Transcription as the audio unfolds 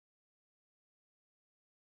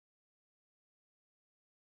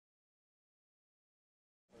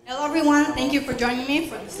Hello everyone, thank you for joining me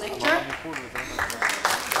for this lecture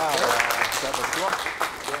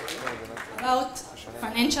about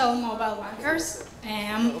financial mobile bankers.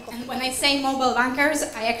 And when I say mobile bankers,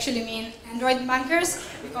 I actually mean Android bankers,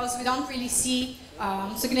 because we don't really see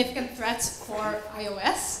significant threats for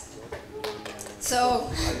iOS.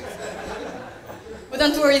 So, but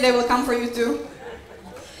don't worry, they will come for you too.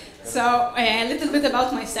 So, a little bit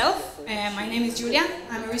about myself. My name is Julia.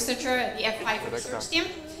 I'm a researcher at the F5 research team.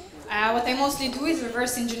 What I mostly do is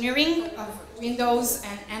reverse engineering of Windows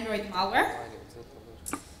and Android malware.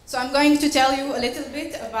 So I'm going to tell you a little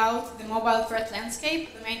bit about the mobile threat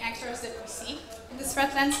landscape, the main actors that we see in this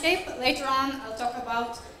threat landscape. Later on, I'll talk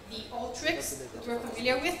about the old tricks that we're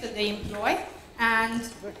familiar with, that they employ, and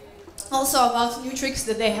also about new tricks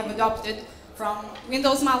that they have adopted from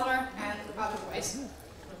Windows malware and otherwise.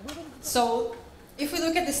 So if we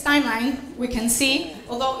look at this timeline, we can see,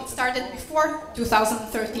 although it started before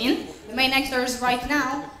 2013, the main actors right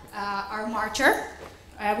now are Marcher,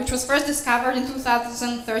 which was first discovered in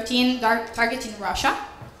 2013, targeting Russia.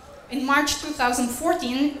 In March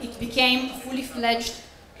 2014, it became a fully fledged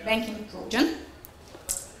banking Trojan.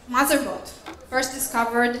 Motherbot, first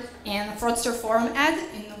discovered in a fraudster forum ad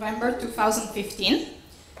in November 2015.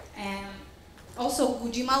 And also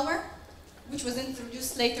Guji malware, which was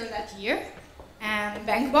introduced later that year. And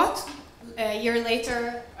BankBot, a year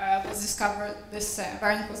later, this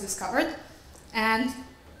variant was discovered. And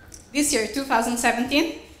this year,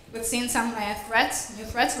 2017, we've seen some new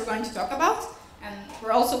threats we're going to talk about. And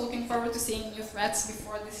we're also looking forward to seeing new threats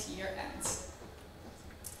before this year ends.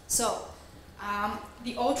 So,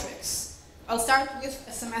 the old tricks. I'll start with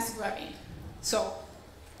SMS grabbing. So,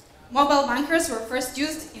 mobile bankers were first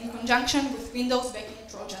used in conjunction with Windows banking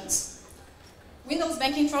Trojans. Windows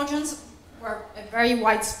banking Trojans were very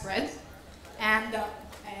widespread, and the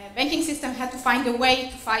banking system had to find a way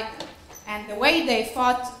to fight them. And the way they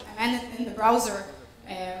fought in the browser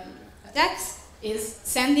attacks is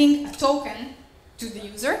sending a token to the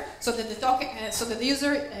user, so that the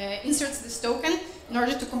user inserts this token in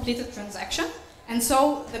order to complete a transaction. And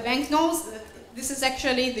so the bank knows that this is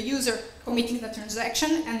actually the user committing the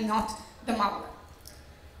transaction and not the malware.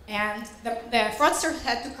 And the fraudster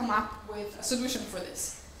had to come up with a solution for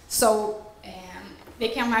this. So they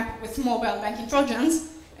came up with mobile banking Trojans,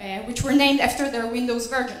 which were named after their Windows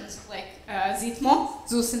versions, like Zitmo,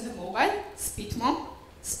 Zeus in the mobile, Spitmo,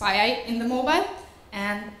 SpyEye in the mobile,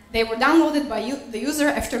 and they were downloaded by the user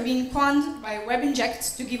after being conned by web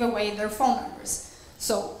injects to give away their phone numbers.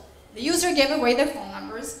 So the user gave away their phone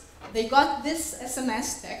numbers, they got this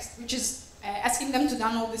SMS text, which is asking them to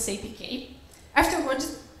download this APK.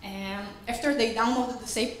 Afterwards, after they downloaded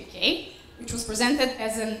this APK, which was presented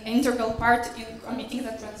as an integral part in committing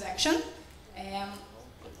the transaction,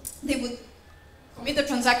 they would commit the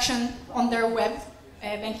transaction on their web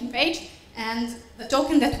banking page, and the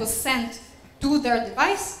token that was sent to their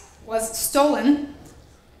device was stolen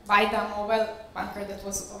by the mobile banker that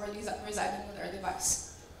was already residing on their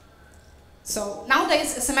device. So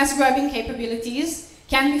nowadays, SMS grabbing capabilities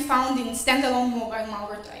can be found in standalone mobile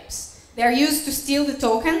malware types. They are used to steal the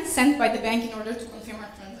token sent by the bank in order to confirm a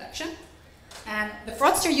transaction. And the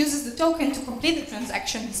fraudster uses the token to complete the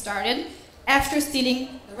transaction he started after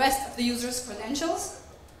stealing the rest of the user's credentials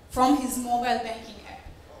from his mobile banking app.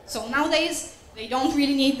 So nowadays, they don't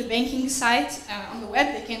really need the banking site on the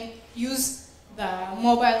web. They can use the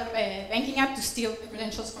mobile banking app to steal the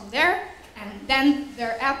credentials from there, and then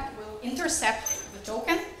their app will intercept the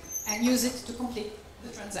token and use it to complete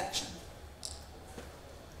the transaction.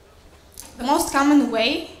 The most common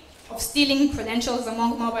way of stealing credentials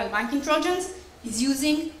among mobile banking Trojans is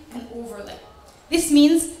using an overlay. This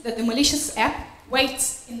means that the malicious app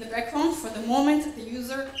waits in the background for the moment the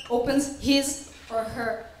user opens his or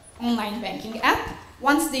her online banking app.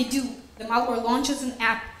 Once they do, the malware launches an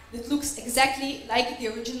app that looks exactly like the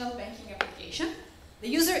original banking application. The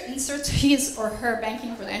user inserts his or her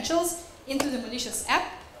banking credentials into the malicious app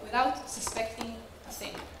without suspecting a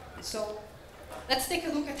thing. So let's take a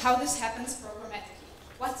look at how this happens programmatically.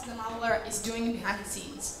 What the malware is doing behind the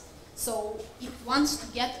scenes. So it wants to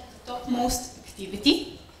get the topmost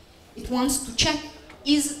activity. It wants to check,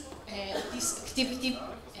 is this activity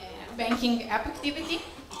banking app activity?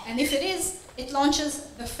 And if it is, it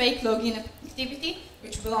launches the fake login activity,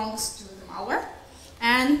 which belongs to the malware,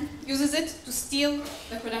 and uses it to steal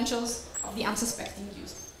the credentials of the unsuspecting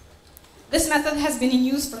user. This method has been in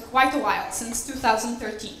use for quite a while, since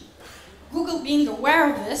 2013. Google, being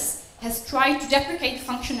aware of this, has tried to deprecate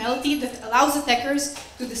functionality that allows attackers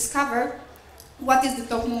to discover what is the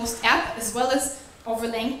topmost app, as well as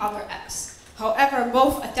overlaying other apps. However,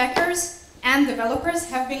 both attackers and developers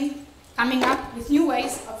have been coming up with new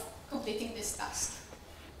ways of completing this task.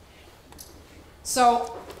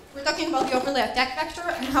 So we're talking about the overlay attack vector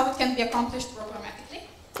and how it can be accomplished programmatically.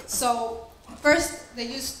 So first, they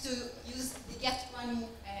used to use the get running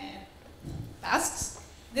tasks.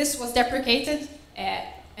 This was deprecated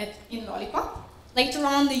in Lollipop. Later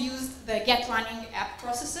on, they used the get running app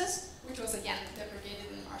processes, which was again deprecated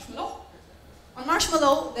in Marshmallow. On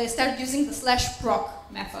Marshmallow, they started using the /proc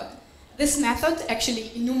method. This method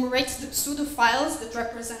actually enumerates the pseudo files that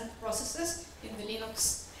represent processes in the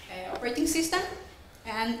Linux operating system.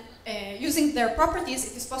 And using their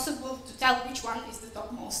properties, it is possible to tell which one is the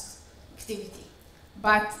topmost activity.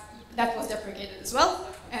 But that was deprecated as well,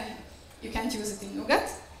 and you can't use it in Nougat.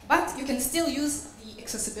 But you can still use the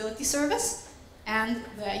accessibility service and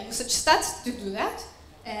the usage stats to do that.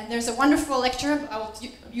 And there's a wonderful lecture about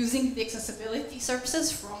using the accessibility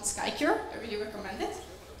services from SkyCure. I really recommend it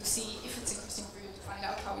to see if it's interesting for you to find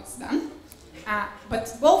out how it's done.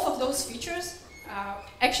 But both of those features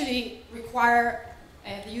actually require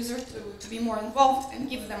the user to be more involved and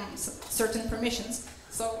give them certain permissions.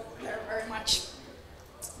 So they're very much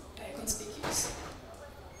conspicuous.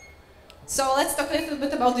 So let's talk a little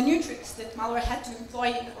bit about the new tricks that malware had to employ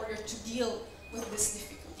in order to deal with this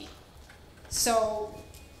difficulty. So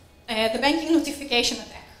the banking notification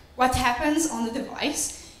attack. What happens on the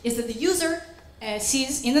device is that the user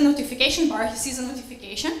sees in the notification bar, he sees a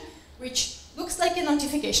notification which looks like a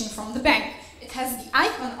notification from the bank. It has the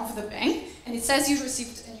icon of the bank and it says you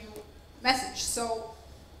received a new message. So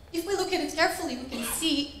if we look at it carefully, we can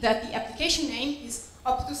see that the application name is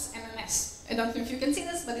Optus MMS. I don't know if you can see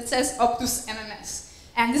this, but it says Optus MMS.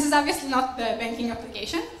 And this is obviously not the banking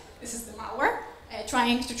application. This is the malware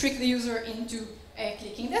trying to trick the user into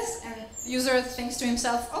clicking this. And the user thinks to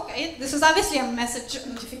himself, okay, this is obviously a message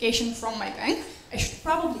notification from my bank. I should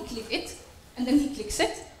probably click it. And then he clicks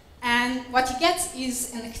it. And what he gets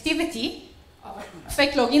is an activity, a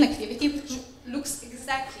fake login activity, which looks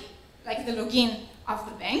exactly like the login of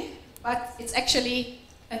the bank, but it's actually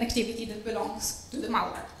an activity that belongs to the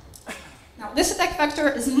malware. Now, this attack vector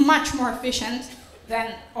is much more efficient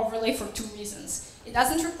than overlay for two reasons. It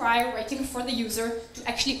doesn't require waiting for the user to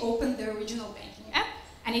actually open the original banking app,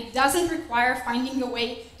 and it doesn't require finding a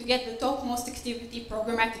way to get the topmost activity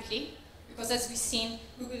programmatically, because as we've seen,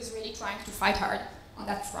 Google is really trying to fight hard on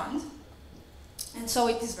that front, and so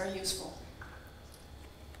it is very useful.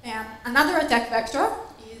 Another attack vector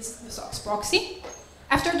is the SOX proxy.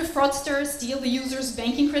 After the fraudster steals the user's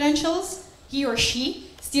banking credentials, he or she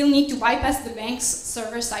still need to bypass the bank's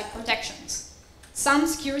server-side protections. Some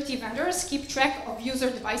security vendors keep track of user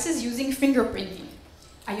devices using fingerprinting.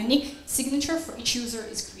 A unique signature for each user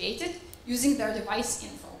is created using their device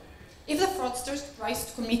info. If the fraudster tries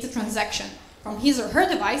to commit a transaction from his or her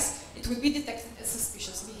device, it will be detected as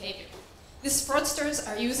suspicious behavior. These fraudsters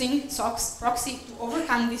are using SOX proxy to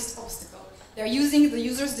overcome this obstacle. They're using the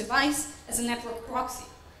user's device as a network proxy.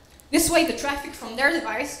 This way, the traffic from their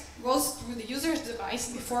device goes through the user's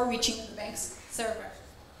device before reaching the bank's server.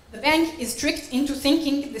 The bank is tricked into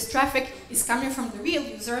thinking this traffic is coming from the real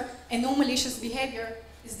user and no malicious behavior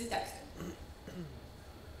is detected.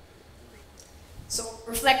 So,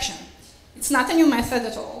 reflection. It's not a new method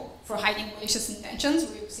at all for hiding malicious intentions.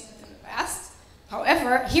 We've seen it in the past.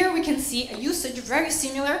 However, here we can see a usage very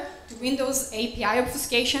similar to Windows API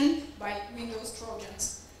obfuscation by Windows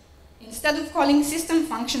Trojans. Instead of calling system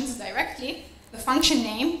functions directly, the function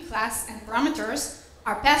name, class, and parameters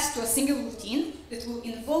are passed to a single routine that will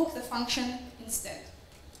invoke the function instead.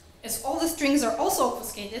 As all the strings are also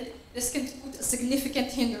obfuscated, this can put a significant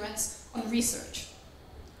hindrance on research.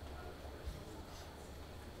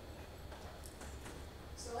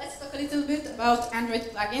 So let's talk a little bit about Android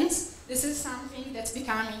plugins. This is something that's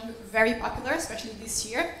becoming very popular, especially this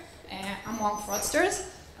year, among fraudsters.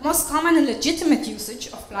 The most common and legitimate usage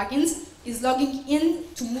of plugins is logging in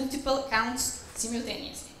to multiple accounts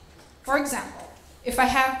simultaneously. For example, if I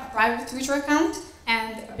have a private Twitter account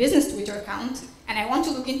and a business Twitter account, and I want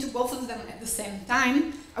to log into both of them at the same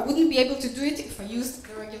time, I wouldn't be able to do it if I used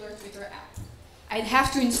the regular Twitter app. I'd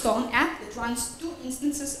have to install an app that runs two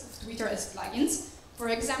instances of Twitter as plugins, for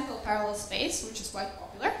example, Parallel Space, which is quite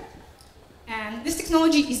popular. And this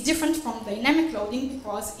technology is different from dynamic loading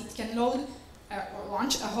because it can load or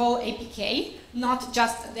launch a whole APK, not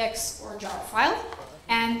just a DEX or jar file.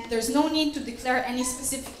 And there's no need to declare any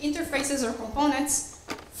specific interfaces or components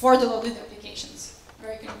for the loaded applications.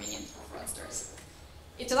 Very convenient for fraudsters.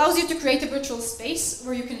 It allows you to create a virtual space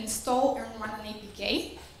where you can install and run an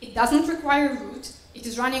APK. It doesn't require root. It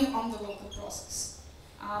is running on the local process.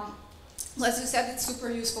 As we said, it's super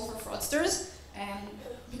useful for fraudsters.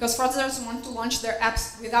 because fraudsters want to launch their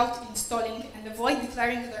apps without installing and avoid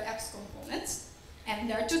declaring their app's components. And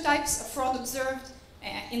there are two types of fraud observed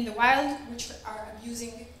in the wild which are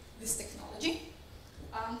abusing this technology.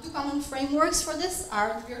 Two common frameworks for this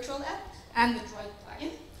are the virtual app and the Droid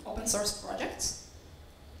plugin, open source projects.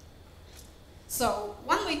 So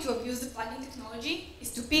one way to abuse the plugin technology is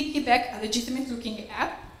to piggyback a legitimate looking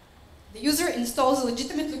app. The user installs a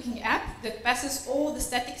legitimate looking app that passes all the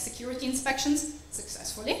static security inspections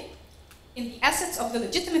successfully. In the assets of the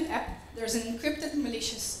legitimate app, there's an encrypted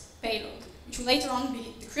malicious payload, which will later on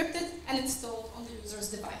be decrypted and installed on the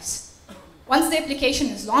user's device. Once the application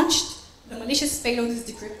is launched, the malicious payload is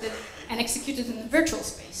decrypted and executed in the virtual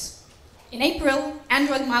space. In April,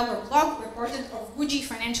 Android Malware Blog reported of Gucci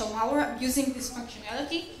financial malware abusing this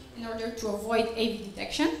functionality in order to avoid AV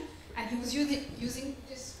detection, and he was using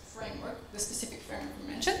this framework, the specific framework we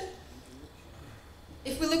mentioned.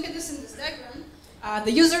 If we look at this in this diagram,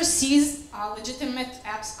 the user sees a legitimate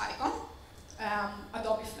app's icon,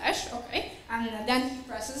 Adobe Flash, okay, and then he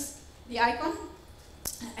presses the icon.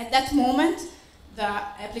 At that moment, the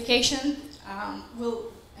application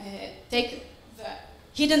will take the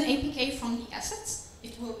hidden APK from the assets.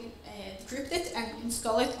 It will decrypt it and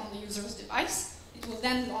install it on the user's device. It will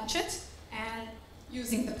then launch it and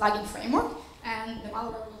using the plugin framework, and the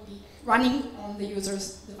malware will be running on the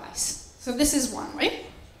user's device. So this is one way.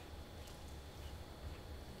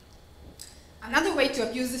 Another way to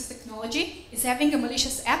abuse this technology is having a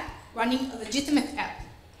malicious app running a legitimate app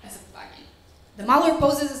as a plugin. The malware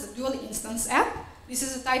poses as a dual instance app. This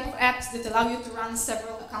is a type of apps that allow you to run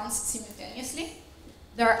several accounts simultaneously.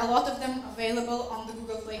 There are a lot of them available on the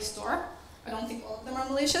Google Play Store. I don't think all of them are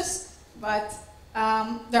malicious, but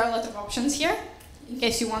there are a lot of options here in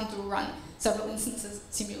case you want to run several instances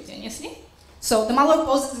simultaneously. So the malware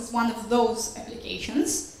poses as one of those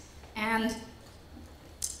applications, and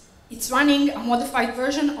it's running a modified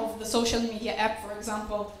version of the social media app, for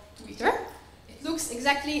example, Twitter. It looks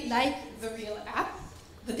exactly like the real app.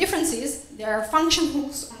 The difference is there are function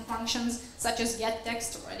hooks on functions such as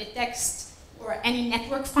getText or editText or any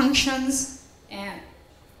network functions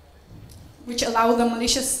which allow the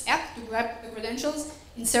malicious app to grab the credentials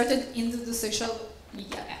inserted into the social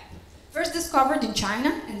media app. First discovered in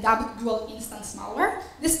China and dubbed dual instance malware,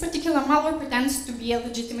 this particular malware pretends to be a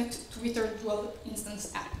legitimate Twitter dual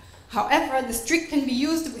instance app. However, this trick can be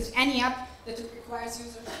used with any app that requires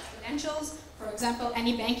user credentials. For example,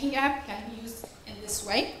 any banking app can be used in this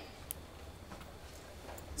way.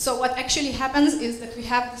 So what actually happens is that we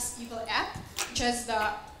have this evil app, which has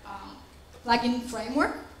the plugin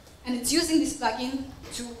framework, and it's using this plugin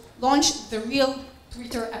to launch the real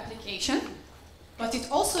Twitter application, but it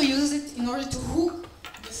also uses it in order to hook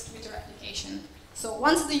this Twitter application. So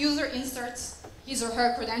once the user inserts his or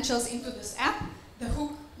her credentials into this app, the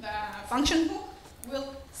function hook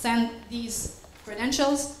will send these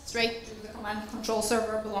credentials straight to the command and control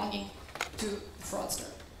server belonging to the fraudster.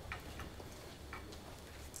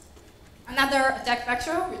 Another attack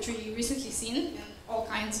vector, which we recently seen in all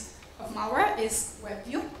kinds of malware, is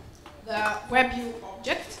WebView. The WebView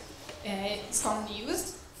object is commonly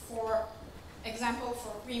used, for example,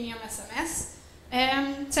 for premium SMS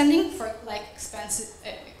sending, for like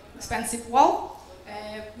expensive wall,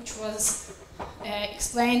 which was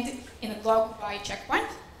explained in a blog by Checkpoint.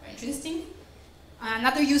 Very interesting.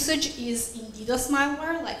 Another usage is in DDoS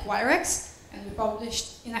malware, like Wirex, and in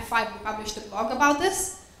F5 we published a blog about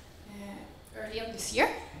this earlier this year.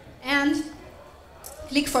 And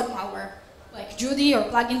click fraud malware, like Judy or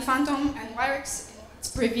Plugin Phantom, and Wirex in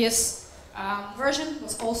its previous version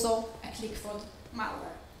was also a click fraud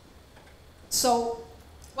malware. So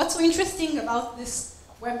what's so interesting about this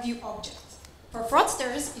WebView object? For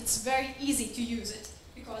fraudsters, it's very easy to use it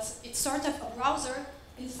because it's sort of a browser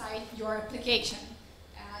inside your application.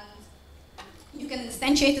 And you can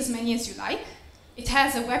instantiate as many as you like. It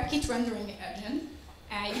has a WebKit rendering engine.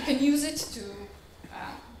 You can use it to,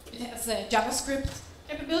 it has JavaScript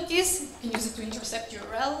capabilities. You can use it to intercept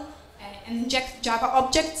URL and inject Java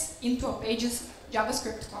objects into a page's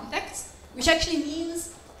JavaScript context, which actually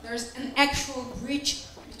means there's an actual bridge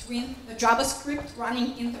between the JavaScript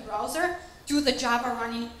running in the browser to the Java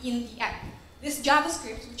running in the app. This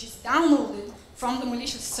JavaScript, which is downloaded from the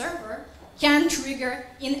malicious server, can trigger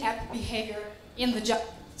in-app behavior in the Java.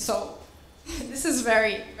 So this is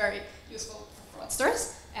very, very useful for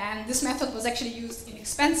fraudsters. And this method was actually used in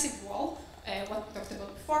expensive wall, what we talked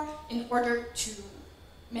about before, in order to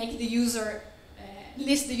make the user,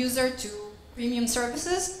 list the user to premium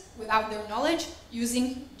services without their knowledge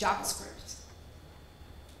using JavaScript.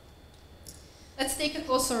 Let's take a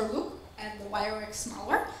closer look at the WireX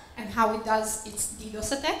malware and how it does its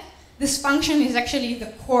DDoS attack. This function is actually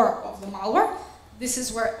the core of the malware. This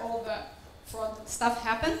is where all the fraud stuff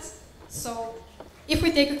happens. So if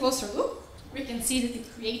we take a closer look, we can see that it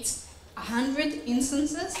creates 100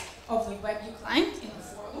 instances of the WebView client in a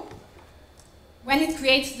for loop. When it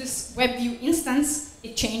creates this WebView instance,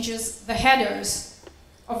 it changes the headers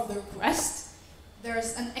of the request.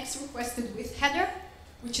 There's an XRequestedWith header,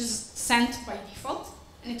 which is sent by default,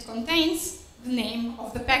 and it contains the name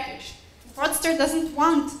of the package. The fraudster doesn't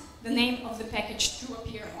want the name of the package to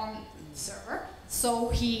appear on the server, so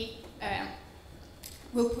he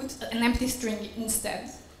will put an empty string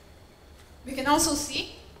instead. We can also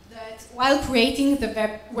see that while creating the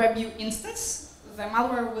WebView instance, the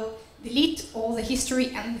malware will delete all the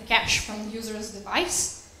history and the cache from the user's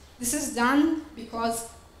device. This is done because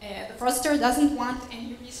the fraudster doesn't want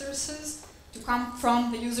any resources to come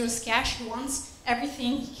from the user's cache. He wants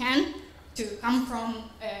everything he can to come from,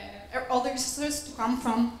 all the resources to come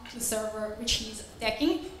from the server which he's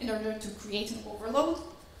attacking in order to create an overload.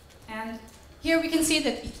 And here we can see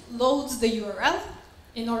that it loads the URL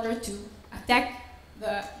in order to attack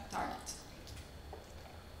the target.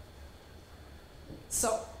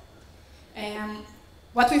 So,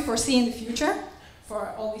 what we foresee in the future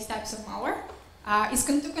for all these types of malware is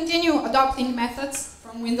to continue adopting methods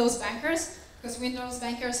from Windows bankers, because Windows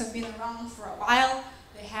bankers have been around for a while.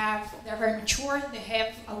 They're very mature. They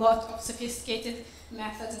have a lot of sophisticated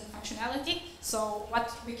methods and functionality. So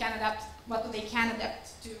what they can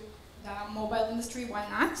adapt to the mobile industry, why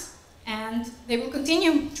not? And they will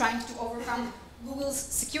continue trying to overcome Google's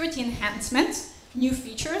security enhancement, new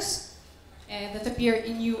features that appear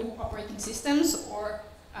in new operating systems or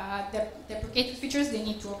deprecated features. They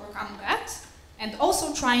need to overcome that. And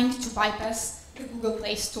also trying to bypass the Google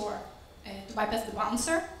Play Store, to bypass the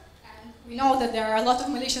bouncer. And we know that there are a lot of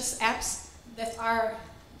malicious apps that are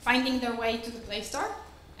finding their way to the Play Store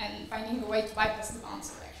and finding a way to bypass the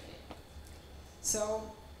bouncer, actually. So,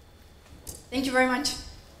 thank you very much.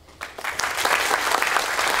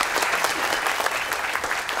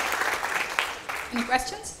 Any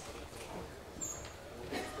questions?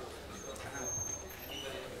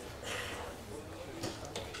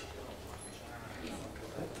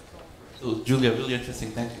 So, Julia, really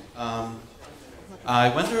interesting, thank you. I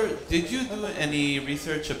wonder, did you do any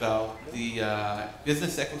research about the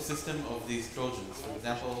business ecosystem of these Trojans? For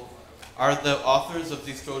example, are the authors of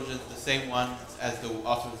these Trojans the same ones as the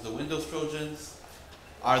authors of the Windows Trojans?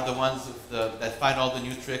 Are the ones that find all the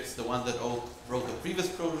new tricks the ones that wrote the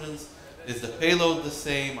previous Trojans? Is the payload the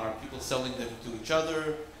same? Are people selling them to each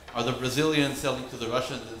other? Are the Brazilians selling to the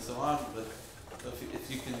Russians and so on? But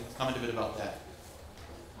if you can comment a bit about that.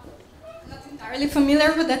 I'm not entirely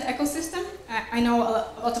familiar with that ecosystem. I know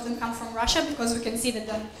a lot of them come from Russia because we can see that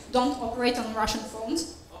they don't operate on Russian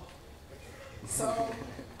phones. So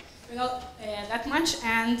we know that much,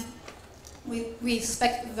 and we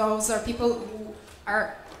suspect those are people who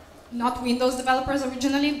are not Windows developers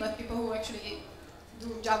originally, but people who actually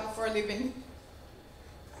do Java for a living.